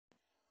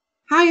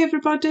Hi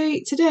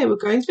everybody, today we're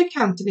going to be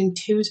counting in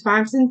 2s,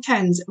 5s and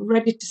 10s,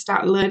 ready to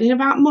start learning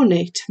about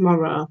money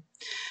tomorrow.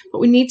 But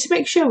we need to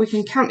make sure we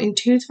can count in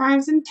 2s,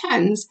 5s and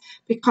 10s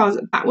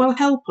because that will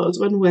help us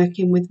when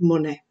working with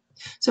money.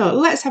 So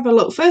let's have a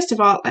look first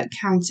of all at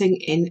counting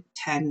in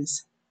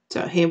 10s.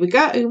 So here we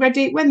go, are you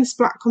ready? When the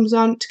splat comes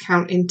on to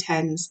count in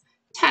 10s.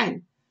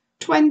 10,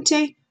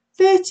 20,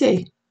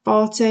 30,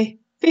 40,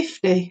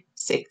 50,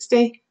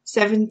 60,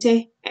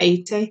 70,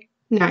 80,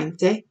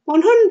 90,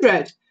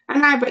 100.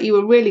 And I bet you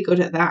were really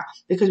good at that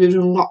because we've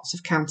done lots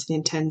of counting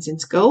in 10s in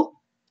school.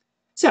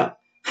 So,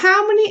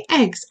 how many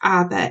eggs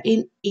are there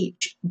in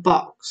each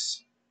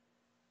box?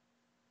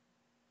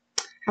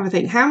 Have a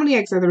think. How many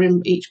eggs are there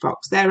in each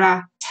box? There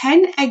are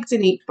 10 eggs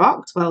in each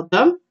box. Well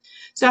done.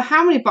 So,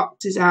 how many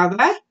boxes are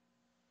there?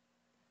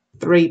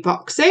 3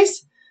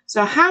 boxes.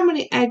 So, how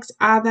many eggs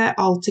are there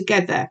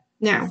altogether?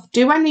 Now,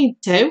 do I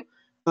need to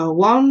go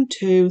 1,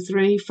 2,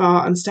 3,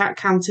 4 and start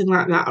counting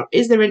like that? Or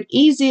is there an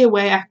easier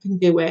way I can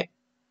do it?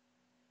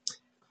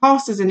 Of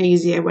course there's an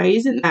easier way,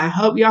 isn't there? I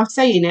hope you're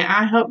saying it.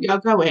 I hope you're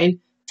going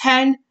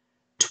 10,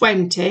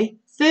 20,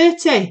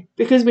 30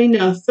 because we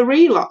know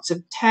 3 lots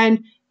of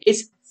 10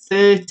 is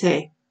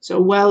 30.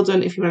 So well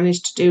done if you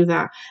managed to do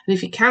that. And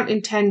if you count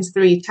in 10s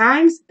 3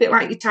 times, a bit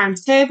like your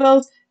times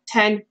tables,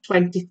 10,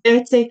 20,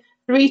 30,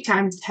 3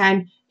 times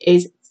 10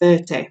 is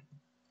 30.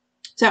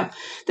 So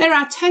there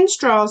are 10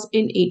 straws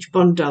in each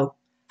bundle.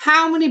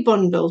 How many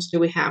bundles do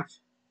we have?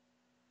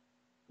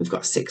 We've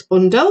got 6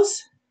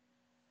 bundles.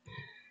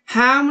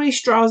 How many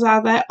straws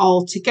are there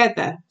all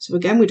together? So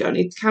again, we don't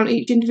need to count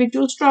each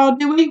individual straw,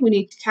 do we? We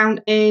need to count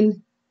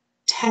in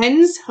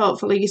 10s.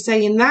 Hopefully you're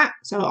saying that.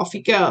 So off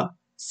you go.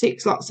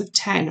 6 lots of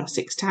 10, or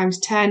 6 times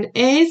 10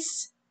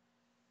 is?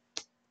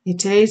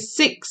 It is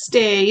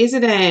 60,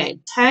 isn't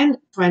it? 10,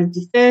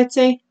 20,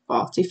 30,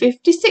 40,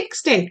 50,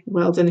 60.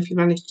 Well done if you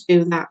managed to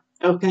do that.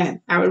 Okay,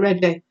 now we're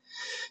ready.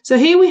 So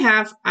here we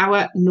have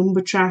our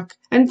number track.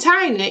 And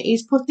Tiny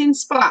is putting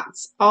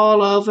splats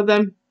all over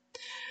them.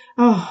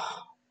 Oh,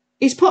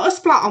 he's put a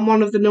splat on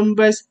one of the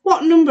numbers.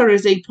 What number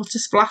has he put a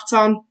splat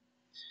on?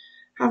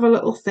 Have a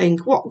little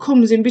think. What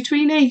comes in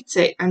between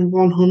 80 and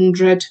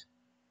 100?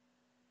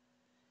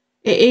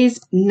 It is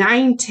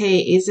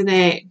 90, isn't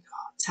it?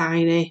 Oh,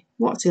 Tiny.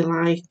 What's he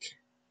like?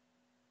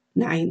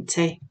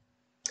 90.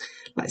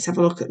 Let's have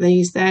a look at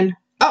these then.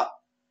 Oh,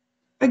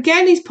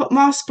 again, he's put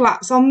more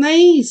splats on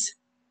these.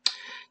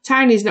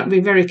 Tiny's not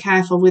been very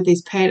careful with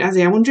his paint, has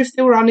he? I wonder if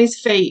they were on his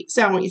feet.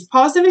 So I want you to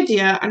pause the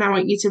video and I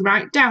want you to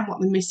write down what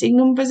the missing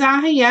numbers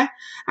are here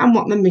and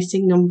what the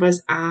missing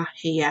numbers are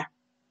here.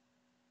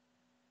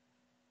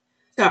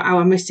 So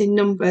our missing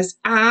numbers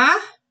are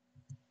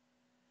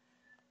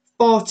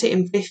 40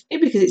 and 50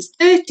 because it's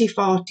 30,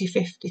 40,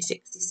 50,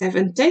 60,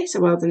 70. So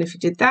well done if you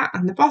did that.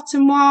 And the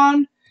bottom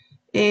one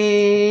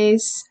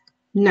is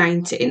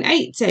 90 and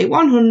 80,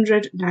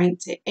 100,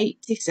 90,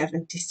 80,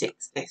 70,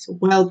 60. So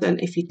well done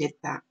if you did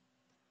that.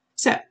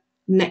 So,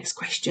 next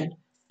question.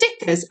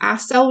 Stickers are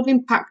sold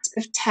in packs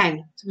of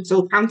 10. So we're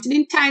still counting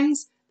in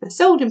 10s. They're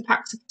sold in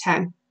packs of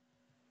 10.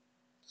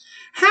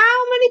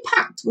 How many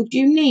packs would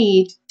you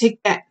need to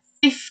get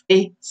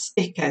 50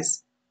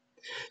 stickers?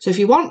 So if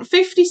you want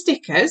 50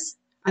 stickers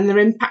and they're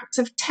in packs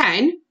of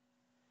 10,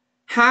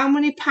 how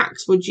many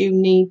packs would you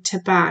need to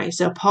buy?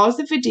 So pause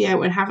the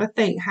video and have a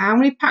think. How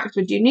many packs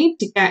would you need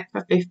to get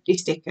for 50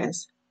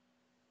 stickers?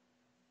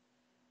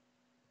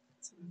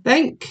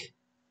 Think.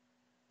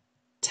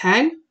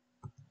 10,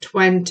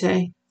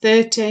 20,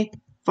 30,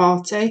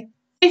 40,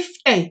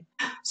 50.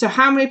 So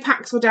how many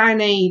packs would I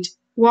need?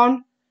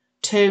 1,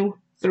 2,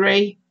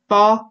 3,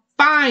 4,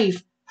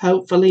 5.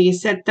 Hopefully you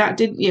said that,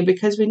 didn't you?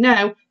 Because we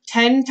know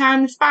 10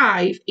 times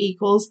 5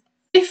 equals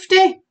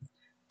 50.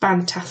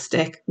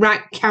 Fantastic.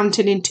 Right,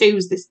 counting in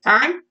 2s this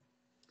time.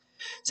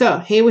 So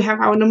here we have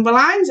our number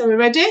lines. Are we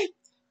ready?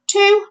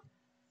 2,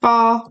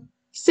 4,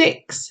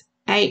 6,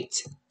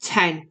 8,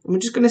 10. And we're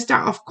just going to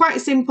start off quite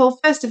simple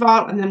first of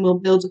all, and then we'll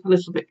build up a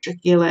little bit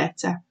trickier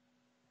later.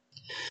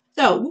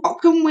 So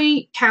what can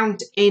we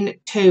count in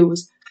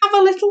 2s? Have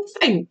a little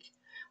think.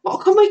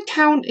 What can we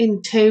count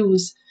in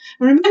 2s?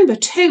 And remember,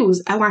 2s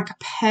are like a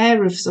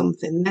pair of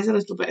something. There's a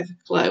little bit of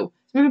a clue.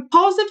 So if we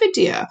pause the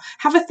video,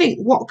 have a think.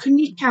 What can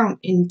you count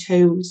in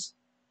 2s?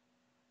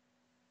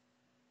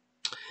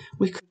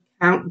 We could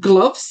count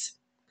gloves,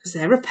 because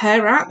they're a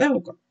pair, aren't they?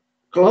 We've got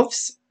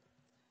gloves,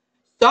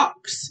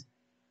 socks,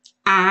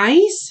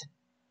 eyes,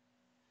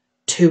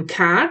 2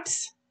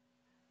 cards,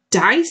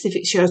 dice if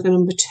it shows the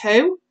number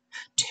 2,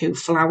 2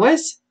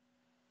 flowers,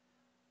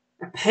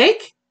 a pig.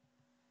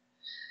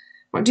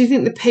 What do you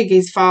think the pig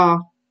is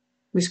for?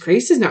 Miss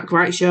Crease is not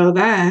quite sure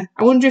there.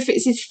 I wonder if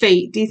it's his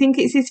feet. Do you think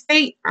it's his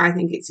feet? I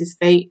think it's his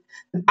feet.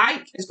 The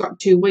bike has got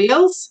 2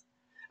 wheels.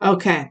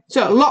 Okay,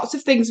 so lots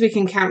of things we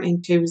can count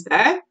in 2s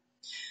there.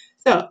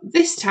 So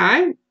this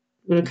time,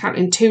 we're going to count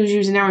in 2s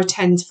using our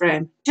 10s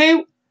frame.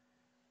 2,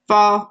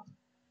 4,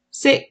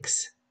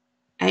 6,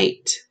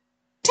 8,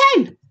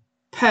 10.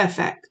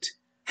 Perfect.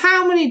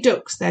 How many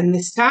ducks then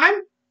this time?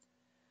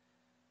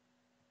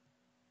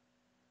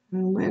 How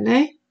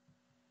many?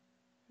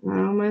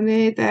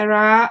 many? There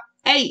are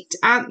 8,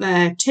 aren't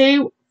there?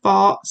 2,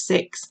 4,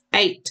 6,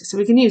 8. So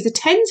we can use the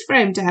tens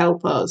frame to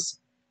help us.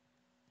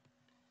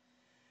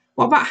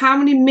 What about how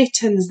many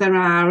mittens there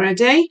are?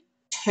 Ready?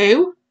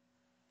 2,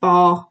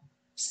 4,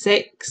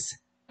 6,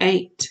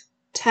 8,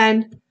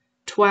 10,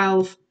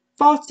 12,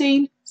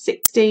 14,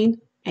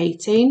 16,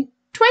 18,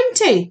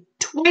 20.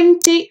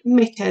 20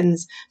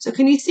 mittens. So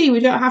can you see we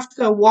don't have to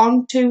go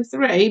 1, 2,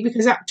 3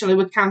 because actually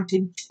we're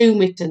counting 2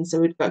 mittens. So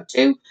we've got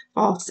 2,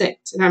 4,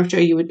 6, and I'm sure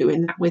you were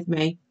doing that with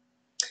me.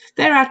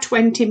 There are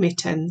 20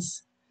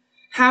 mittens.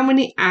 How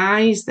many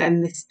eyes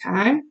then this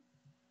time?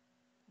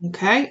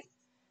 Okay,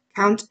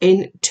 count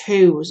in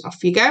 2s.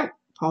 Off you go.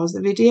 Pause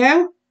the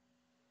video.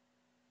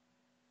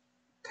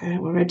 Okay,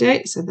 we're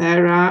ready. So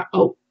there are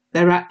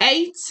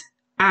 8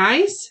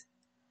 eyes.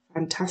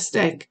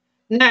 Fantastic.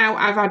 Now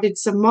I've added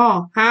some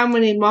more. How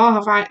many more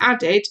have I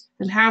added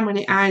and how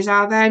many eyes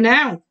are there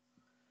now?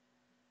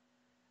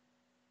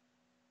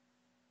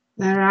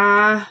 There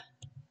are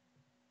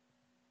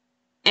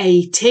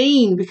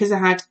 18 because I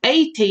had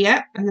 8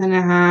 here and then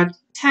I had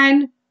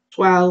 10,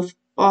 12,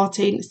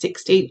 14,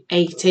 16,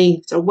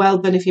 18. So well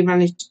done if you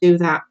managed to do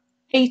that.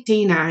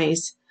 18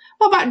 eyes.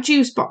 What about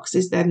juice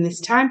boxes then this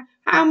time?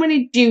 How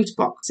many juice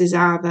boxes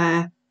are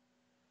there?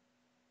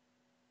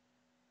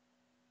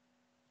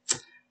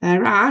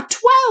 There are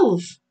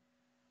 12.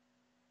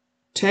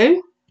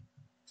 2,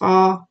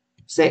 4,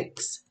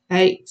 6,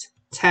 8,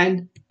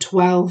 10,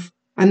 12.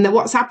 And then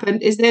what's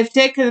happened is they've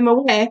taken them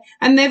away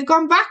and they've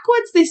gone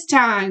backwards this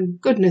time.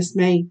 Goodness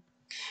me.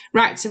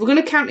 Right, so we're going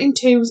to count in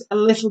 2s a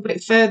little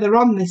bit further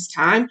on this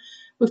time.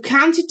 We've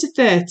counted to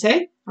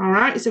 30. All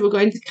right, so we're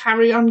going to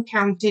carry on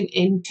counting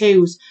in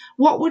 2s.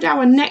 What would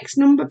our next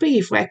number be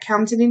if we're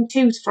counting in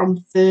 2s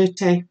from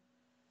 30?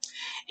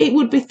 It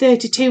would be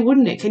 32,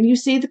 wouldn't it? Can you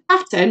see the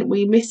pattern?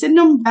 We miss a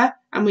number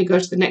and we go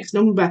to the next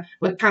number.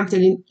 We're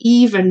counting in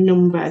even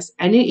numbers.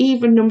 Any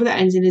even number that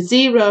ends in a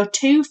 0,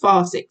 2,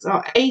 4, 6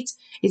 or 8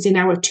 is in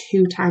our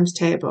 2 times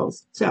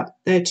tables. So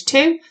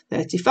 32,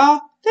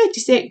 34,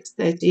 36,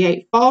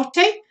 38,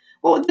 40.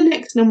 What would the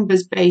next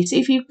numbers be?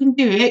 See if you can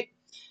do it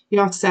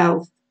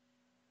yourself.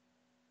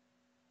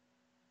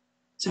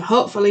 So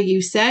hopefully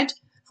you said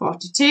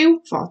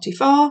 42,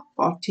 44,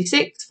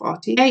 46,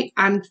 48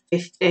 and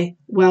 50.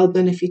 Well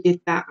done if you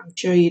did that. I'm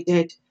sure you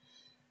did.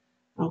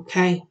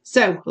 Okay,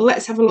 so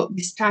let's have a look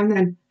this time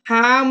then.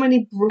 How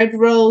many bread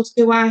rolls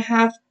do I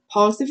have?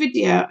 Pause the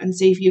video and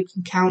see if you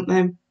can count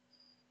them.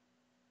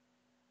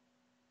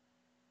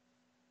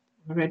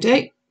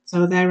 Ready?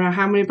 So there are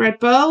how many bread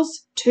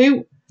bowls?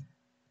 2,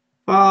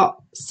 4,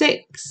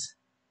 6,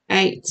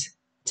 8,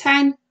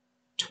 10,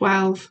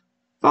 12,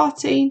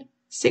 14,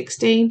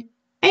 16,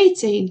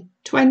 18,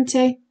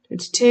 20,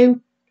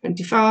 22,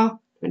 24,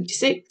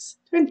 26,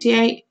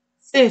 28,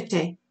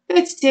 30,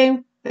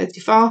 32,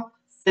 34,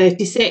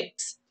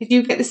 36. Did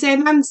you get the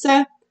same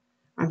answer?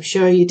 I'm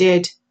sure you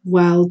did.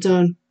 Well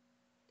done.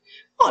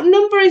 What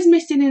number is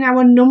missing in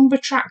our number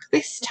track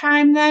this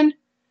time then?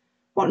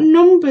 What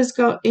numbers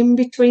go in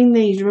between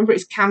these? Remember,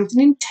 it's counting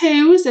in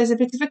 2s. There's a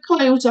bit of a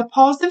clue, so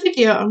pause the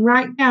video and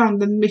write down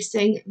the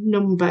missing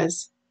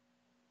numbers.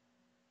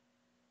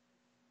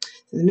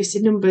 So the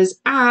missing numbers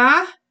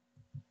are,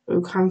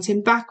 we're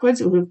counting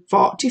backwards, we're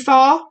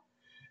 44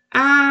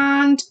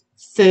 and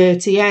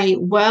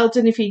 38. Well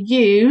done if you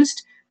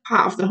used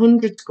part of the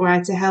 100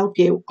 square to help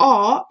you,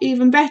 or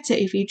even better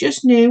if you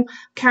just knew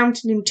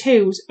counting in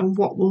 2s and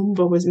what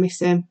number was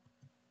missing.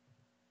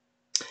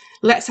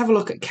 Let's have a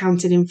look at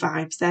counting in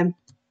 5s then.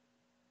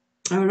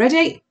 Are we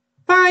ready?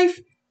 5,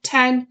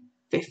 10,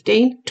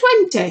 15,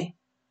 20.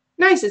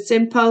 Nice and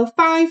simple.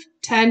 5,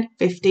 10,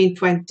 15,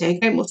 20.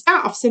 Again, we'll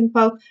start off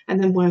simple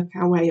and then work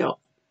our way up.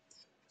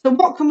 So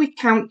what can we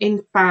count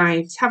in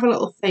 5s? Have a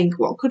little think.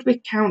 What could we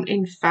count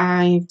in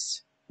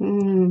 5s?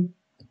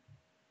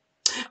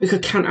 We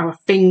could count our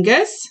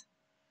fingers.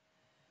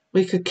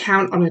 We could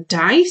count on a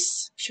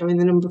dice, showing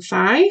the number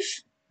 5.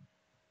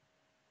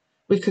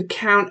 We could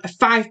count a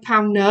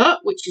 £5 note,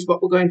 which is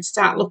what we're going to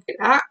start looking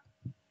at.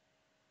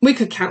 We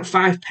could count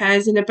 5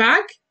 pears in a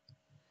bag.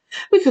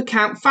 We could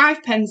count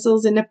 5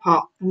 pencils in a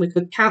pot, and we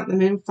could count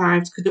them in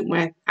 5s, couldn't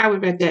we? Are we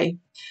ready?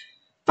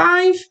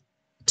 5,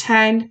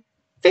 10,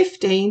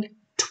 15,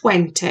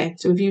 20.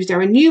 So we've used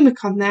our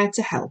numicon there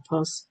to help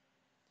us.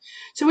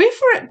 So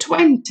if we're at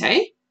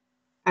 20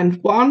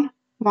 and one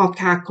more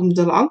car comes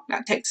along,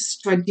 that takes us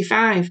to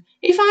 25.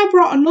 If I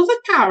brought another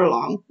car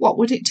along, what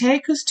would it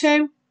take us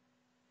to?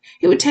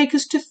 It would take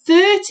us to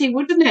 30,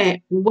 wouldn't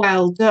it?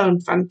 Well done,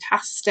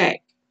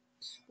 fantastic.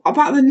 What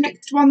about the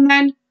next one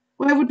then?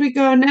 Where would we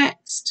go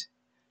next?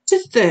 To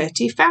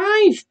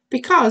 35,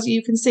 because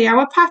you can see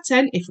our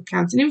pattern. If we're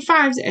counting in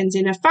 5s, it ends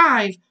in a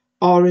 5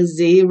 or a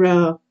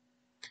 0.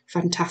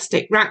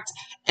 Fantastic. Right,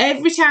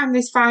 every time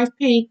this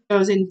 5p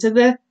goes into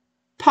the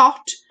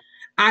pot,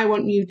 I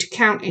want you to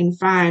count in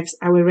 5s.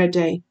 Are we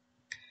ready?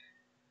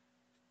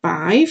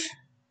 5,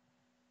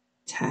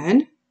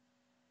 10.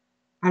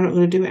 I'm not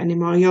going to do it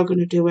anymore. You're going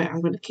to do it. I'm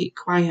going to keep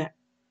quiet.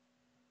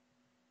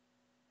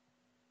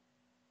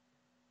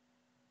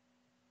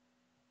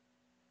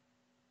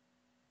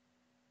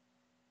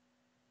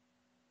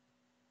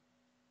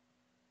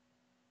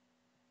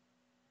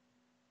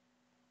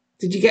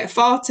 Did you get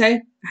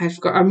 40?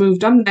 I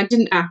moved on there,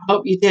 didn't I?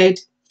 Hope you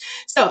did.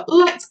 So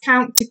let's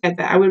count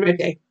together. Are we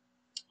ready?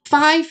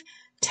 5,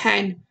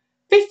 10,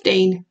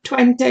 15,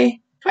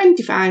 20,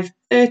 25,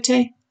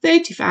 30,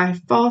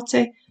 35,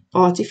 40,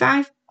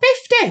 45,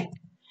 50.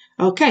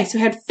 Okay, so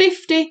we had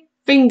 50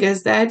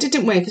 fingers there,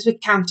 didn't we? Because we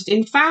counted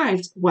in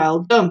fives. Well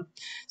done.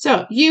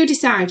 So you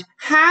decide,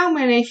 how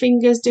many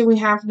fingers do we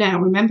have now?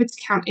 Remember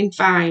to count in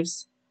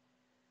fives.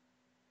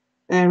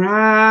 There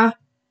are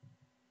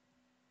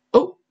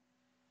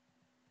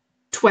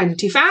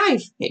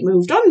 25. It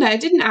moved on there,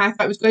 didn't I? I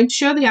thought it was going to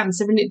show the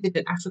answer and it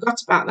didn't. I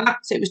forgot about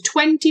that. So it was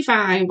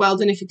 25. Well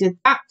done if you did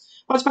that.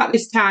 What about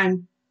this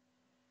time?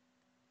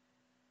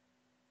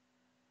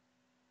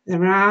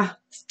 There are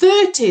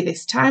 30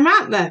 this time,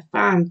 aren't there?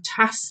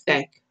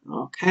 Fantastic.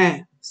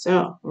 Okay,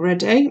 so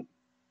ready?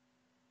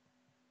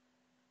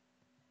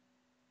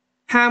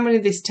 How many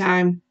this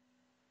time?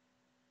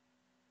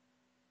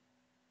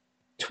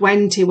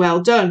 20.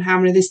 Well done. How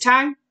many this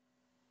time?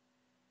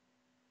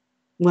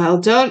 Well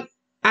done.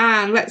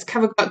 And let's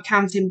have a go at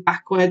counting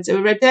backwards. Are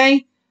we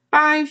ready?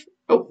 5.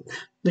 Oh,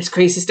 Miss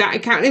Creaser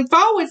started counting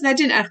forwards there,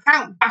 didn't I?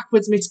 Count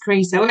backwards, Miss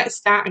Creaser. Let's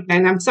start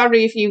again. I'm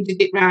sorry if you did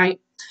it right.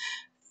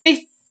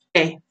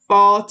 50,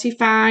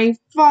 45,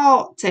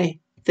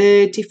 40,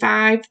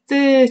 35,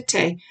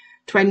 30,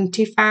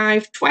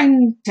 25,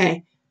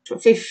 20,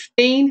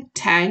 15,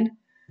 10,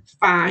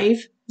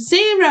 5,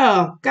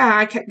 0. God,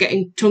 I kept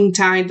getting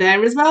tongue-tied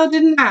there as well,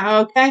 didn't I?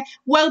 Okay.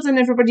 Well done,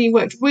 everybody. You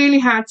worked really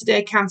hard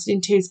today counting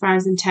in 2s,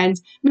 5s and 10s.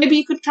 Maybe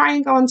you could try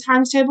and go on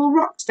Times Table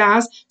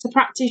Rockstars to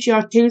practice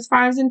your 2s,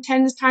 5s and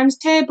 10s times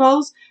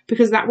tables,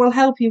 because that will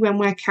help you when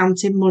we're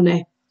counting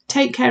money.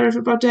 Take care,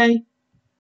 everybody.